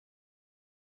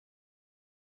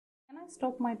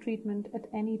stop my treatment at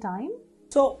any time?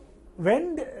 So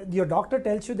when your doctor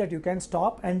tells you that you can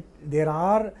stop, and there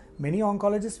are many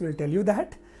oncologists will tell you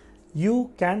that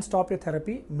you can stop your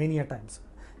therapy many a times.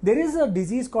 There is a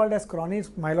disease called as chronic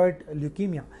myeloid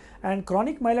leukemia, and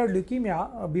chronic myeloid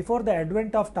leukemia before the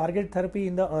advent of target therapy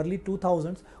in the early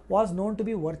 2000s was known to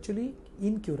be virtually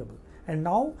incurable, and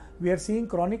now we are seeing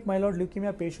chronic myeloid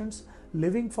leukemia patients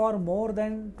living for more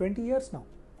than 20 years now,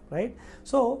 right?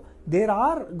 So there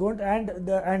are going to,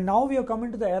 and now we have come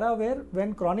into the era where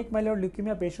when chronic myeloid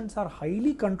leukemia patients are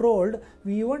highly controlled,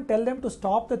 we even tell them to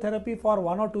stop the therapy for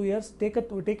 1 or 2 years, take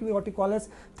what we call as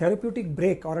therapeutic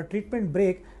break or a treatment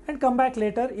break, and come back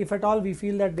later if at all we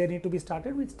feel that they need to be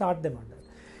started, we start them on that.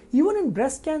 Even in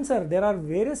breast cancer, there are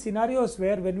various scenarios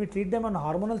where when we treat them on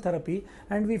hormonal therapy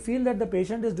and we feel that the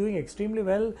patient is doing extremely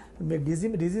well,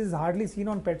 disease is hardly seen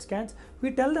on PET scans,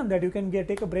 we tell them that you can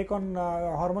take a break on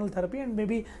hormonal therapy and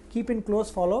maybe keep in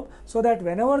close follow-up, so that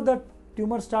whenever the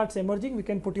tumor starts emerging, we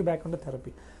can put you back on the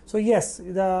therapy. So yes,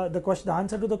 the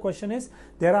answer to the question is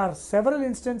there are several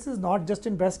instances, not just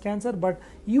in breast cancer, but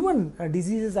even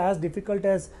diseases as difficult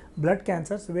as blood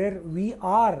cancers, where we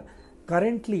are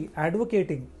currently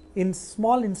advocating in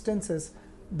small instances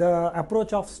the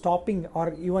approach of stopping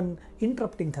or even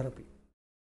interrupting therapy.